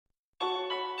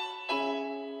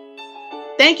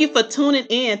Thank you for tuning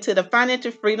in to the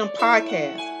Financial Freedom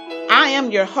Podcast. I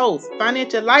am your host,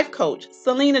 financial life coach,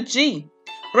 Selena G,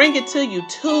 bringing to you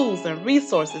tools and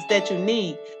resources that you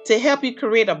need to help you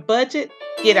create a budget,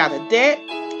 get out of debt,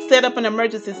 set up an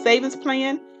emergency savings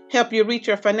plan, help you reach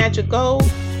your financial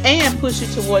goals, and push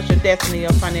you towards your destiny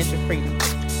of financial freedom.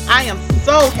 I am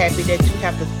so happy that you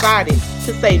have decided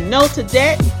to say no to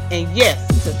debt and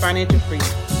yes to financial freedom.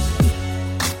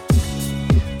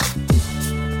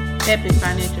 Happy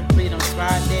Financial Freedom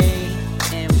Friday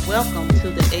and welcome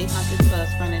to the 800 Plus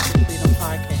Financial Freedom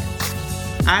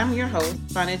Podcast. I'm your host,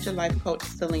 financial life coach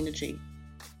Selena G.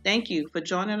 Thank you for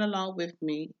joining along with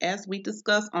me as we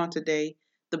discuss on today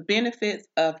the benefits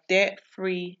of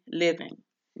debt-free living.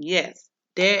 Yes,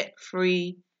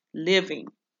 debt-free living.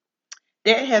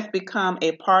 Debt has become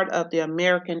a part of the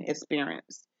American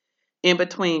experience. In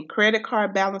between credit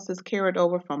card balances carried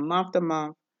over from month to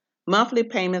month, monthly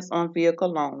payments on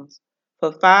vehicle loans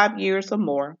for 5 years or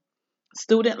more,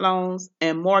 student loans,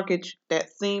 and mortgage that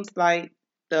seems like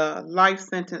the life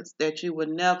sentence that you would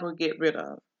never get rid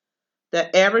of.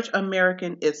 The average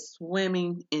American is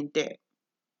swimming in debt.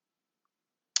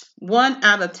 1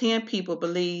 out of 10 people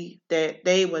believe that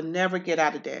they will never get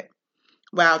out of debt,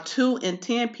 while 2 in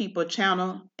 10 people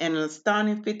channel an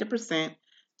astounding 50%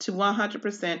 to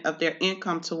 100% of their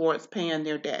income towards paying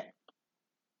their debt.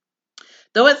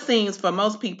 Though it seems for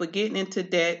most people getting into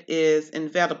debt is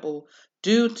inevitable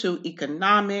due to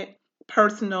economic,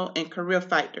 personal, and career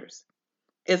factors,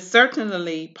 it's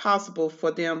certainly possible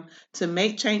for them to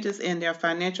make changes in their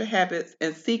financial habits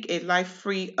and seek a life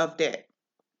free of debt.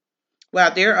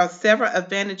 While there are several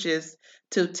advantages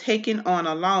to taking on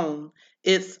a loan,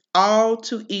 it's all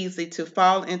too easy to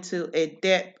fall into a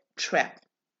debt trap.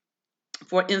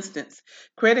 For instance,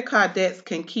 credit card debts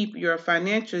can keep your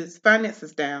finances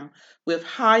down with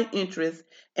high interest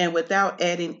and without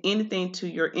adding anything to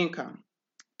your income.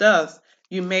 Thus,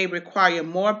 you may require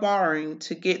more borrowing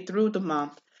to get through the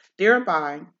month,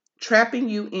 thereby trapping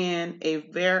you in a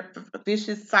very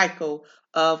vicious cycle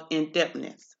of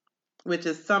indebtedness, which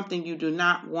is something you do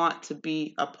not want to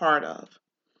be a part of.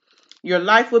 Your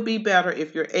life would be better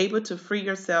if you're able to free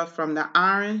yourself from the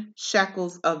iron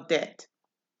shackles of debt.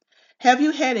 Have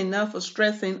you had enough of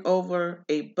stressing over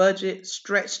a budget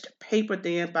stretched paper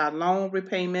thin by loan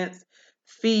repayments,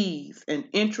 fees, and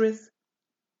interest?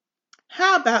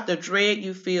 How about the dread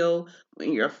you feel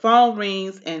when your phone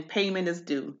rings and payment is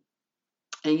due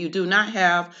and you do not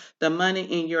have the money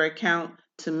in your account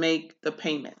to make the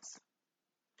payments?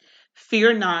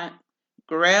 Fear not.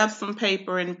 Grab some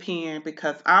paper and pen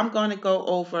because I'm going to go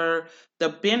over the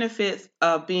benefits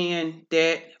of being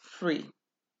debt free.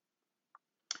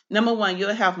 Number 1,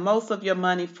 you'll have most of your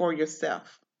money for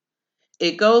yourself.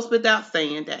 It goes without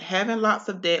saying that having lots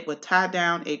of debt will tie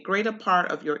down a greater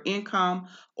part of your income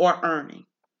or earning.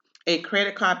 A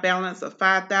credit card balance of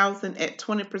 $5,000 at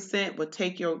 20% will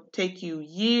take you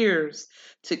years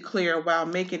to clear while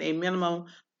making a minimum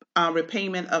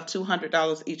repayment of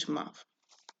 $200 each month.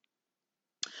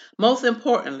 Most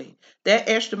importantly, that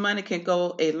extra money can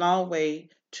go a long way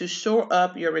to shore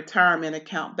up your retirement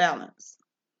account balance.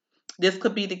 This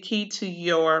could be the key to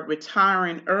your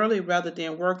retiring early rather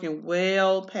than working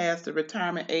well past the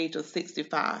retirement age of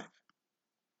 65.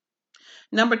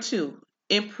 Number 2,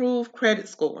 improve credit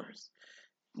scores.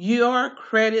 Your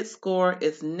credit score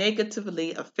is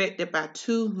negatively affected by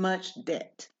too much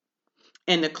debt.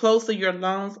 And the closer your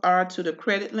loans are to the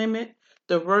credit limit,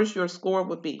 the worse your score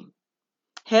will be.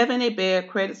 Having a bad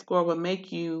credit score will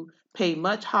make you pay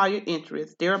much higher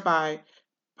interest, thereby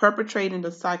perpetrating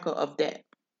the cycle of debt.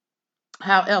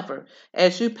 However,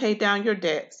 as you pay down your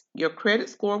debts, your credit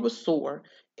score will soar.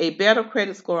 A better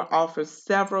credit score offers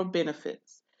several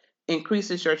benefits.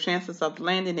 Increases your chances of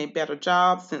landing a better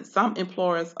job since some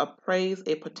employers appraise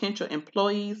a potential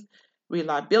employee's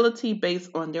reliability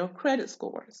based on their credit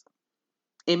scores.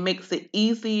 It makes it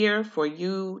easier for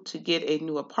you to get a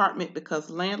new apartment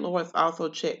because landlords also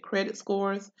check credit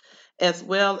scores as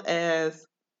well as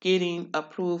getting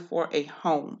approved for a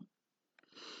home.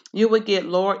 You will get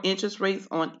lower interest rates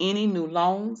on any new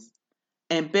loans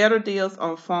and better deals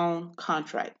on phone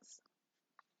contracts.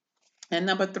 And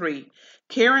number 3,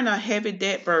 carrying a heavy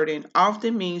debt burden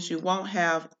often means you won't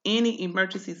have any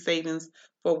emergency savings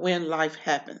for when life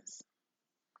happens.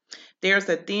 There's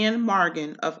a thin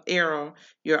margin of error.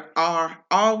 You are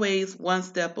always one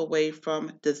step away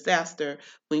from disaster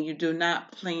when you do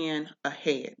not plan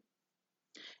ahead.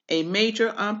 A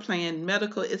major unplanned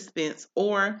medical expense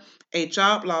or a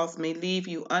job loss may leave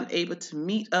you unable to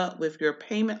meet up with your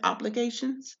payment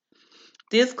obligations.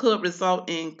 This could result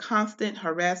in constant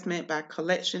harassment by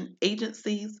collection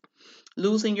agencies,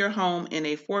 losing your home in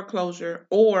a foreclosure,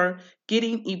 or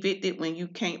getting evicted when you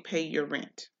can't pay your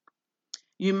rent.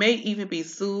 You may even be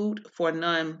sued for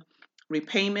non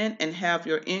repayment and have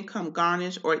your income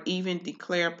garnished or even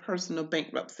declare personal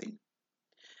bankruptcy.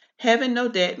 Having no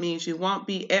debt means you won't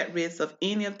be at risk of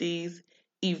any of these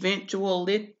eventual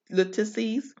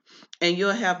litices, and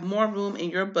you'll have more room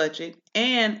in your budget,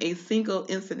 and a single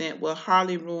incident will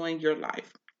hardly ruin your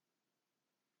life.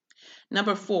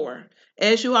 Number four,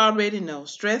 as you already know,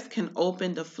 stress can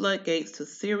open the floodgates to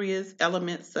serious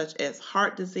elements such as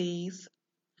heart disease,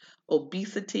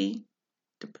 obesity,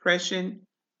 depression,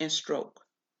 and stroke.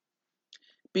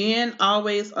 Being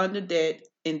always under debt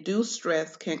induced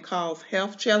stress can cause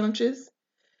health challenges.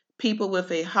 People with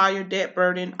a higher debt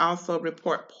burden also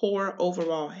report poor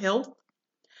overall health.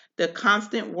 The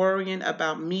constant worrying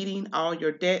about meeting all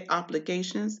your debt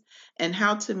obligations and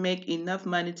how to make enough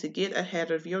money to get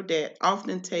ahead of your debt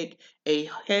often take a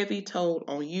heavy toll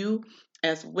on you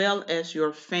as well as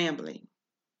your family.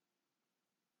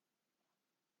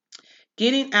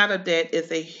 Getting out of debt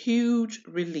is a huge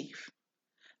relief,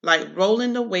 like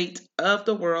rolling the weight of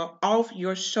the world off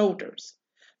your shoulders.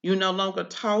 You no longer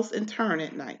toss and turn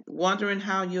at night, wondering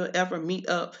how you'll ever meet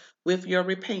up with your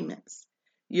repayments.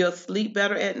 You'll sleep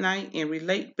better at night and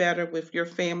relate better with your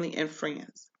family and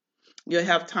friends. You'll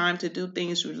have time to do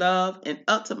things you love and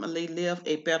ultimately live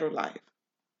a better life.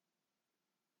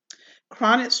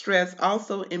 Chronic stress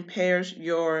also impairs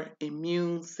your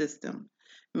immune system,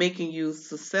 making you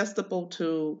susceptible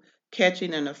to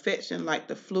catching an infection like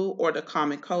the flu or the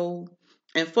common cold.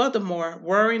 And furthermore,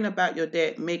 worrying about your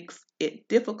debt makes it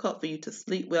difficult for you to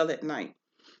sleep well at night,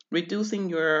 reducing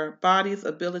your body's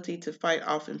ability to fight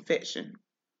off infection.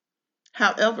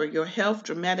 However, your health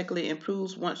dramatically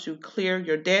improves once you clear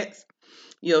your debts.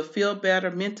 You'll feel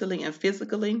better mentally and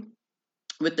physically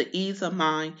with the ease of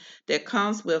mind that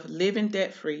comes with living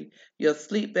debt free. You'll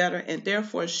sleep better and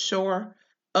therefore shore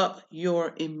up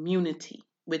your immunity,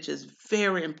 which is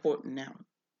very important now.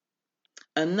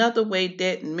 Another way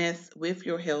debt mess with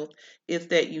your health is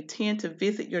that you tend to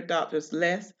visit your doctors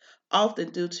less, often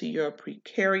due to your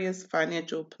precarious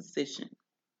financial position.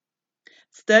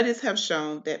 Studies have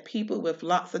shown that people with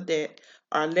lots of debt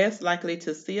are less likely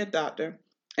to see a doctor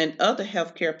and other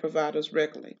healthcare providers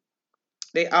regularly.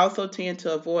 They also tend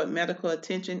to avoid medical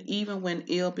attention even when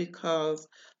ill because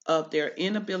of their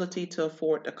inability to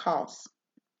afford the costs.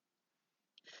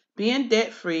 Being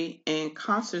debt free and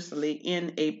consciously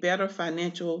in a better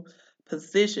financial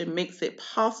position makes it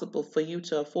possible for you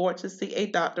to afford to see a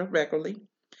doctor regularly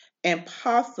and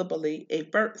possibly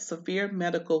avert severe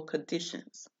medical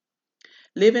conditions.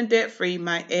 Living debt free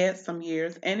might add some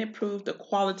years and improve the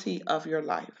quality of your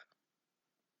life.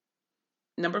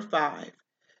 Number five,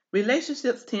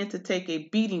 relationships tend to take a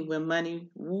beating when money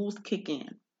woes kick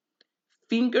in.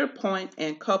 Finger point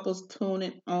and couples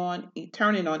turning on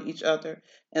each other,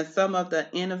 and some of the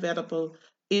inevitable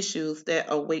issues that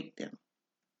await them.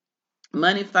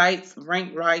 Money fights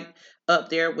rank right up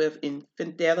there with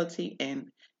infidelity and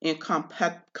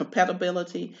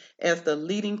incompatibility as the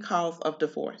leading cause of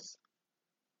divorce.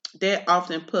 That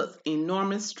often puts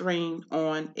enormous strain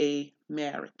on a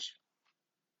marriage.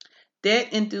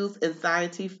 Debt induced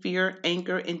anxiety, fear,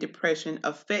 anger, and depression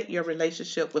affect your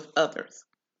relationship with others.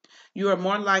 You are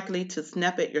more likely to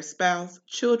snap at your spouse,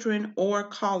 children, or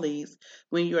colleagues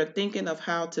when you are thinking of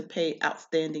how to pay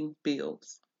outstanding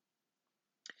bills.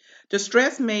 The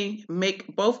stress may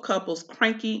make both couples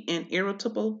cranky and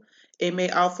irritable. It may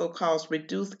also cause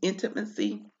reduced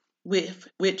intimacy,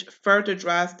 which further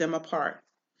drives them apart.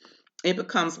 It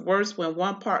becomes worse when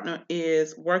one partner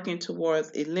is working towards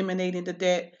eliminating the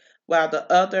debt while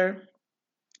the other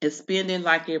is spending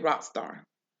like a rock star.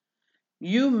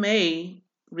 You may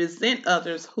resent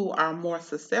others who are more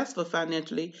successful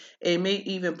financially and may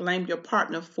even blame your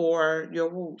partner for your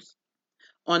woes.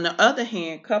 On the other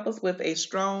hand, couples with a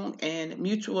strong and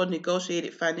mutual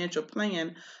negotiated financial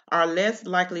plan are less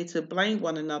likely to blame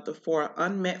one another for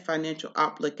unmet financial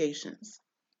obligations.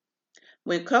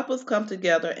 When couples come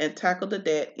together and tackle the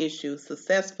debt issue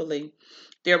successfully,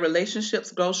 their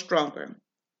relationships grow stronger.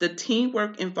 The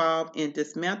teamwork involved in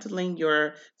dismantling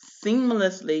your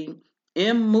seamlessly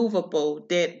immovable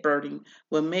debt burden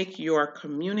will make your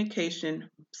communication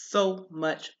so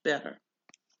much better.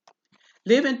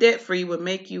 Living debt free will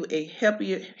make you a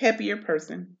happier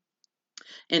person,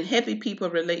 and happy people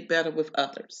relate better with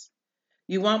others.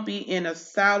 You won't be in a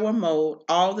sour mode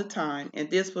all the time, and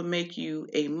this will make you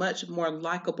a much more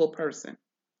likable person.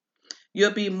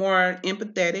 You'll be more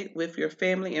empathetic with your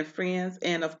family and friends,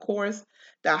 and of course,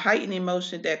 the heightened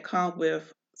emotion that comes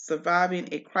with surviving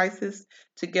a crisis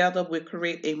together will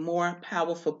create a more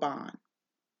powerful bond.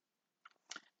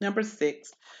 Number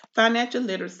 6, financial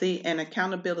literacy and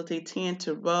accountability tend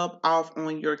to rub off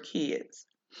on your kids.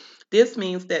 This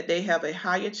means that they have a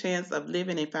higher chance of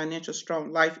living a financial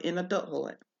strong life in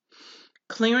adulthood.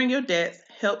 Clearing your debts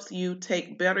helps you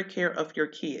take better care of your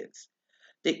kids.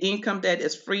 The income that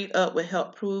is freed up will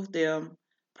help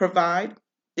provide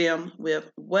them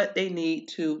with what they need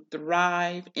to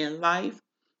thrive in life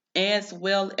as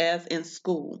well as in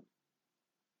school.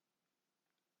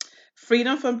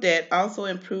 Freedom from debt also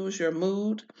improves your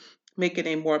mood, making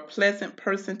a more pleasant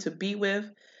person to be with.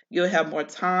 You'll have more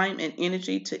time and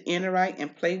energy to interact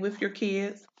and play with your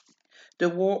kids. The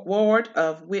reward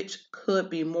of which could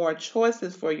be more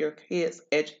choices for your kids'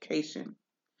 education.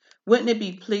 Wouldn't it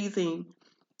be pleasing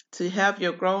to have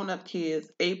your grown up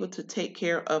kids able to take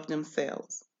care of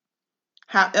themselves?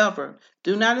 However,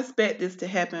 do not expect this to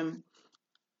happen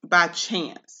by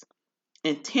chance.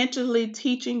 Intentionally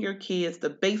teaching your kids the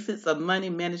basics of money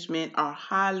management are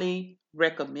highly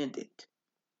recommended.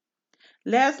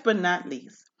 Last but not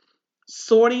least,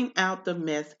 sorting out the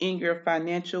mess in your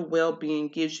financial well being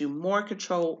gives you more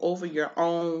control over your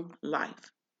own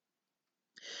life.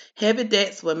 Heavy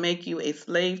debts will make you a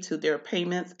slave to their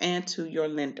payments and to your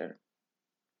lender.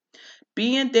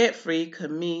 Being debt free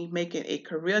could mean making a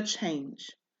career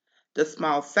change. The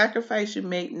small sacrifice you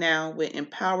make now will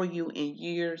empower you in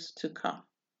years to come.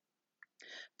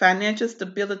 Financial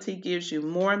stability gives you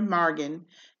more margin.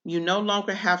 You no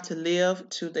longer have to live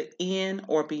to the end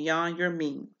or beyond your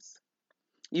means.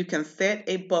 You can set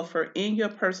a buffer in your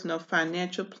personal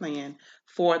financial plan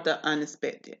for the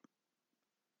unexpected.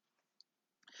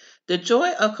 The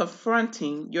joy of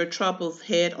confronting your troubles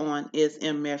head on is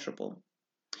immeasurable.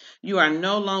 You are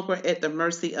no longer at the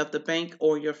mercy of the bank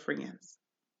or your friends.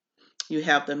 You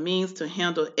have the means to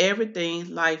handle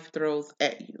everything life throws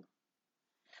at you.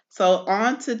 So,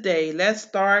 on today, let's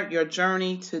start your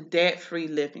journey to debt free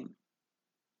living.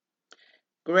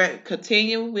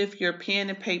 Continue with your pen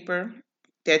and paper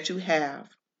that you have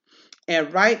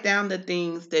and write down the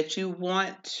things that you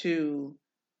want to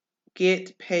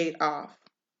get paid off.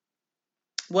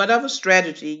 Whatever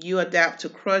strategy you adapt to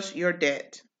crush your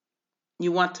debt,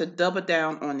 you want to double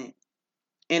down on it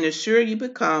and ensure you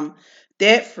become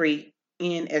debt free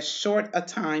in as short a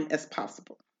time as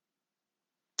possible.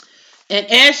 And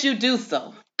as you do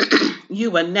so,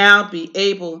 you will now be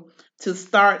able to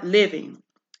start living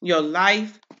your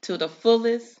life to the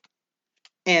fullest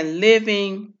and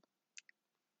living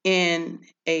in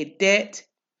a debt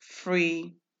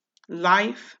free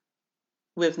life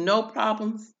with no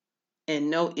problems and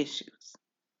no issues.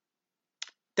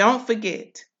 Don't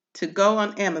forget to go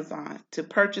on Amazon to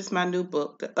purchase my new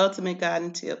book, The Ultimate Guide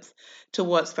and Tips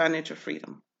Towards Financial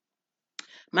Freedom.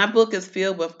 My book is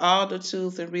filled with all the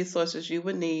tools and resources you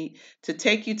will need to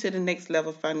take you to the next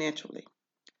level financially.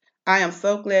 I am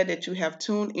so glad that you have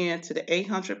tuned in to the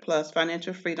 800 Plus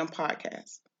Financial Freedom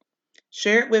Podcast.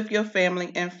 Share it with your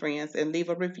family and friends and leave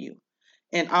a review.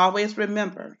 And always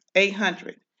remember,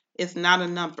 800 is not a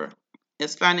number,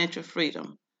 it's financial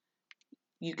freedom.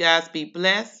 You guys be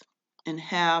blessed and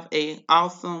have an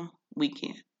awesome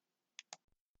weekend.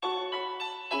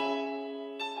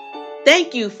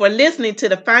 Thank you for listening to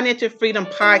the Financial Freedom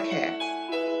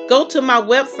Podcast. Go to my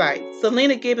website,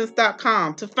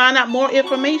 SelenaGibbons.com, to find out more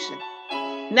information.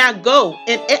 Now go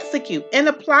and execute and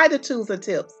apply the tools and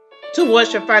tips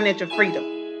towards your financial freedom.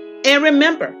 And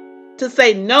remember to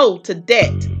say no to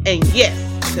debt and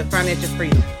yes to financial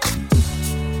freedom.